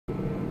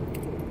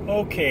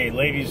Okay,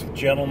 ladies and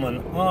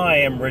gentlemen, I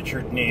am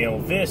Richard Neal.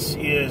 This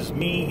is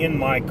me in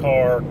my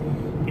car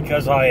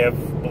because I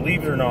have,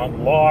 believe it or not,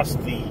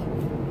 lost the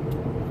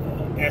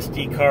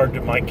SD card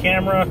to my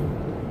camera.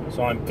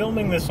 So I'm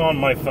filming this on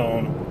my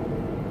phone.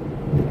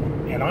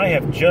 And I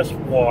have just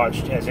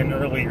watched, as in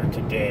earlier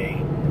today,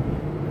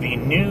 the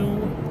new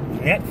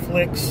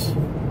Netflix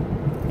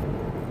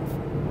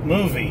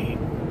movie,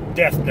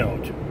 Death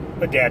Note,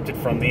 adapted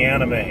from the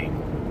anime.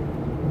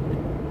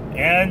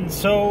 And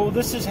so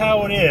this is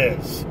how it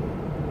is.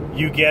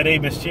 You get a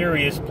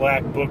mysterious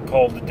black book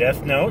called the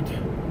Death Note,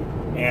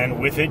 and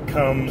with it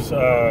comes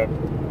an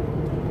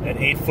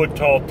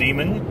 8-foot-tall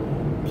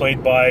demon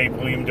played by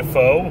William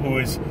Dafoe, who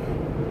is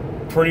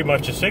pretty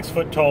much a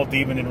 6-foot-tall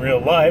demon in real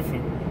life, who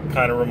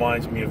kind of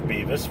reminds me of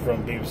Beavis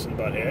from Beavis and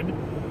Butthead.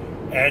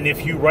 And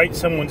if you write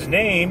someone's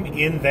name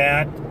in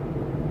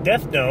that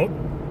Death Note,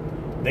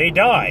 they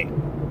die.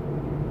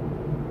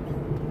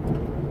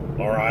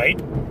 Alright?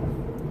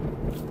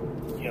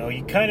 You know,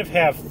 you kind of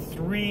have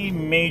three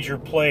major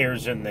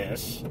players in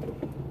this.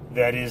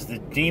 That is the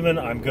demon,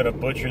 I'm going to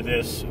butcher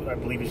this, I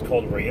believe he's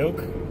called Ryuk,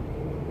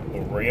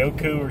 or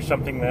Ryoku, or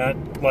something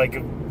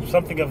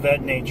of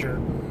that nature.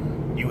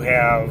 You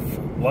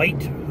have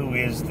Light, who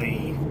is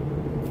the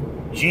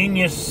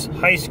genius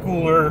high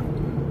schooler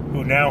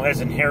who now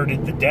has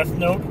inherited the Death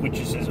Note, which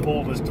is as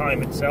old as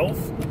time itself.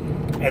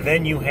 And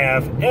then you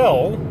have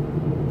L,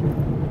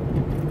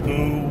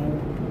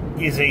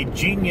 who is a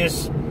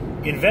genius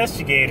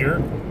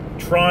investigator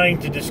trying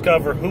to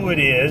discover who it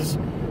is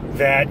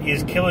that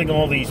is killing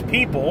all these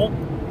people,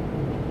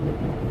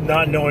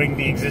 not knowing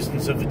the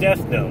existence of the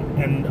Death Note.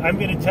 And I'm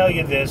going to tell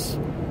you this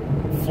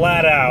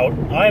flat out,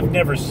 I've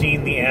never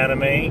seen the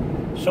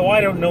anime, so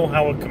I don't know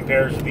how it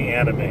compares to the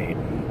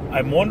anime.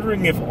 I'm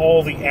wondering if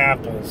all the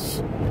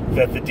apples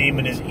that the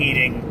demon is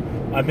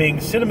eating, I mean,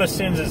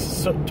 CinemaSins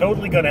is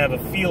totally going to have a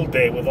field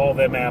day with all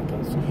them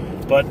apples.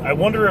 But I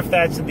wonder if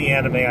that's in the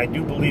anime. I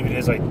do believe it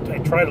is. I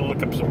try to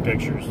look up some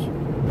pictures.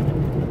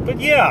 But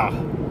yeah,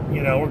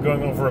 you know, we're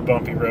going over a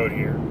bumpy road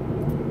here.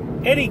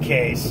 Any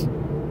case,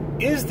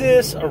 is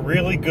this a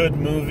really good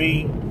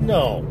movie?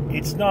 No,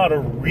 it's not a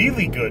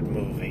really good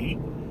movie.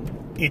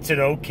 It's an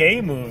okay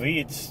movie.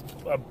 It's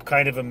a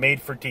kind of a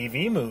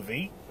made-for-TV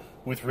movie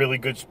with really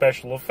good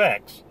special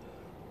effects.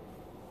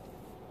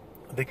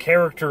 The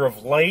character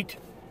of Light,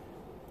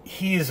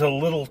 he is a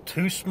little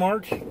too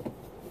smart.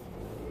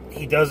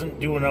 He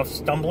doesn't do enough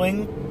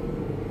stumbling.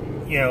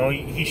 You know,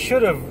 he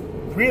should have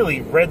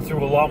really read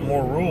through a lot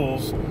more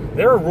rules.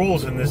 There are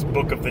rules in this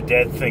Book of the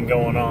Dead thing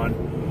going on,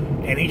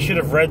 and he should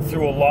have read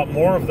through a lot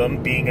more of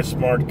them, being a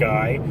smart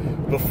guy,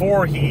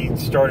 before he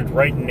started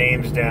writing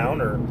names down,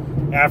 or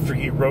after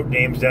he wrote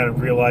names down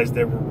and realized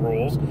there were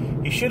rules.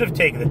 He should have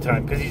taken the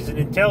time, because he's an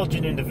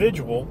intelligent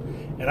individual,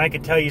 and I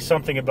can tell you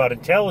something about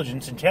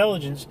intelligence.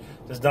 Intelligence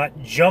does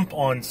not jump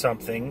on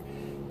something.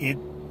 It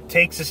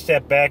takes a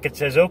step back and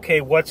says,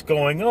 okay, what's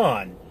going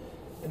on?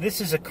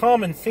 This is a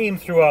common theme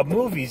throughout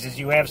movies, is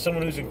you have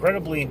someone who's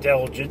incredibly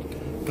intelligent,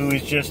 who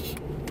is just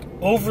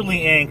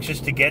overly anxious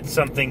to get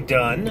something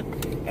done,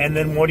 and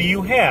then what do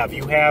you have?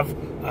 You have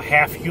a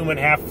half-human,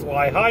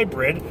 half-fly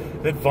hybrid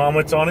that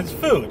vomits on its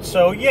food.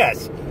 So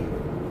yes,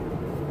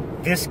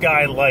 this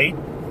guy,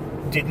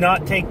 Light, did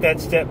not take that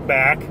step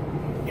back,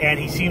 and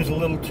he seems a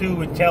little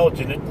too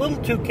intelligent, a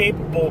little too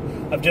capable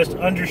of just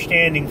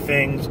understanding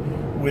things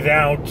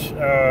without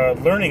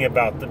learning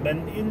about them.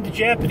 And in the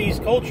Japanese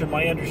culture,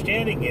 my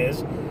understanding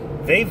is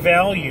they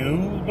value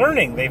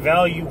learning. They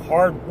value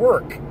hard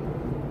work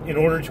in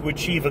order to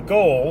achieve a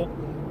goal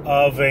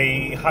of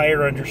a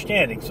higher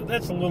understanding. So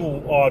that's a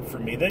little odd for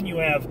me. Then you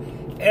have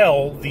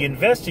L, the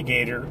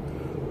investigator,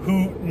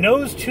 who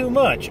knows too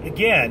much.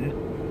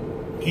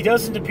 Again, he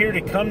doesn't appear to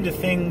come to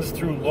things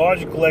through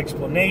logical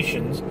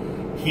explanations.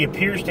 He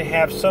appears to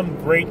have some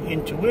great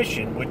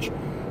intuition, which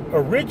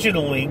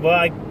originally, well,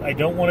 I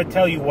don't want to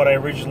tell you what I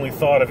originally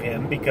thought of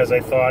him, because I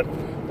thought,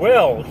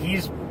 well,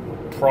 he's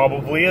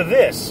probably a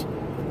this.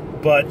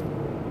 But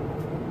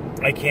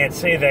I can't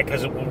say that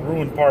because it will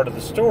ruin part of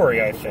the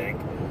story, I think.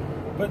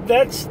 But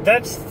that's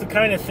the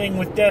kind of thing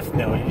with Death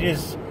Note. It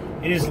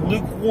is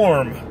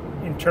lukewarm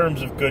in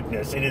terms of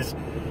goodness. It is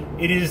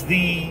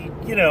the,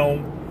 you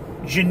know,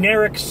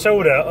 generic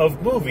soda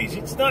of movies.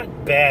 It's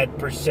not bad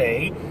per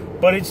se,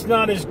 but it's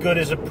not as good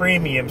as a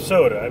premium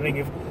soda. I mean,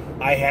 if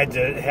I had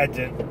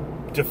to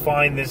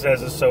define this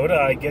as a soda,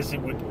 I guess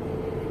it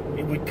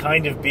would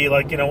kind of be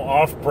like, you know,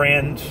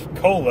 off-brand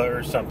cola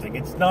or something.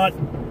 It's not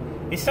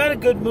a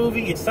good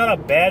movie. It's not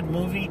a bad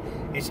movie.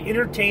 It's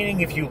entertaining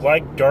if you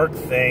like dark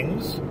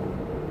things.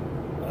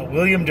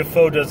 William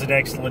Dafoe does an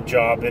excellent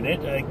job in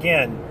it.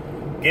 Again,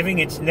 giving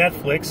it's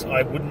Netflix,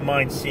 I wouldn't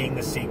mind seeing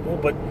the sequel.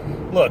 But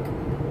look,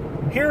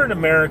 here in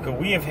America,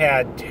 we have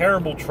had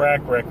terrible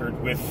track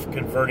record with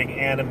converting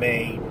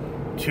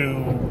anime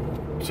to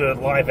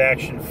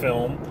live-action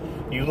film.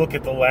 You look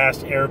at The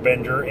Last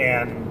Airbender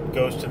and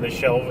Ghost in the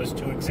Shell as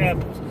two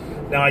examples.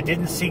 Now, I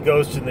didn't see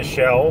Ghost in the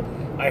Shell.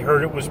 I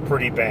heard it was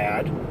pretty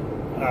bad,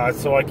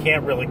 so I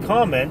can't really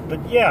comment.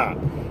 But yeah,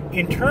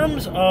 in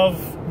terms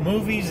of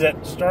movies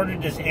that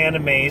started as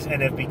animes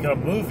and have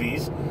become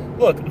movies,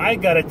 look, I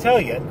gotta tell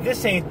you,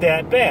 this ain't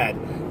that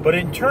bad. But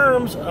in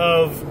terms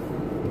of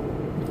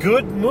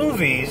good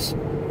movies,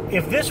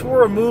 if this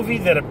were a movie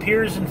that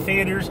appears in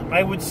theaters,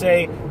 I would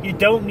say you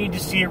don't need to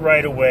see it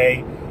right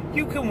away.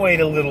 You can wait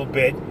a little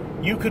bit.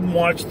 You can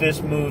watch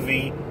this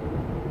movie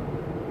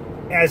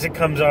as it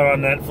comes out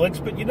on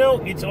Netflix. But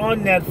it's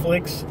on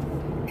Netflix.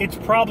 It's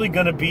probably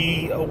going to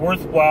be a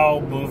worthwhile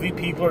movie.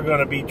 People are going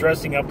to be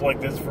dressing up like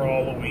this for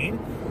Halloween.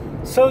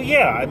 So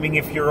yeah, I mean,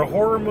 if you're a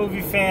horror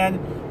movie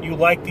fan, you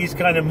like these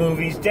kind of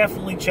movies,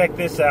 definitely check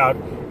this out.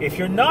 If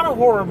you're not a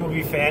horror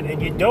movie fan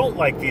and you don't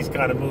like these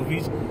kind of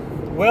movies,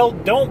 well,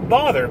 don't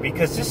bother,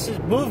 because this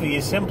movie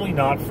is simply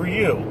not for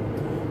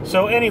you.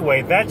 So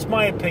anyway, that's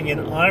my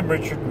opinion. I'm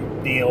Richard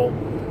Neal.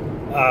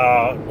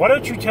 Why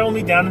don't you tell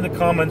me down in the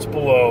comments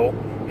below,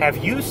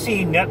 have you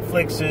seen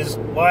Netflix's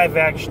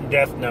live-action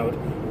Death Note,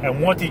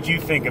 and what did you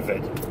think of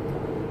it?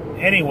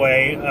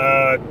 Anyway,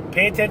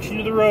 pay attention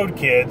to the road,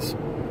 kids,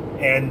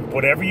 and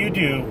whatever you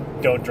do,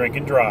 don't drink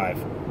and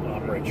drive.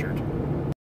 I'm Richard.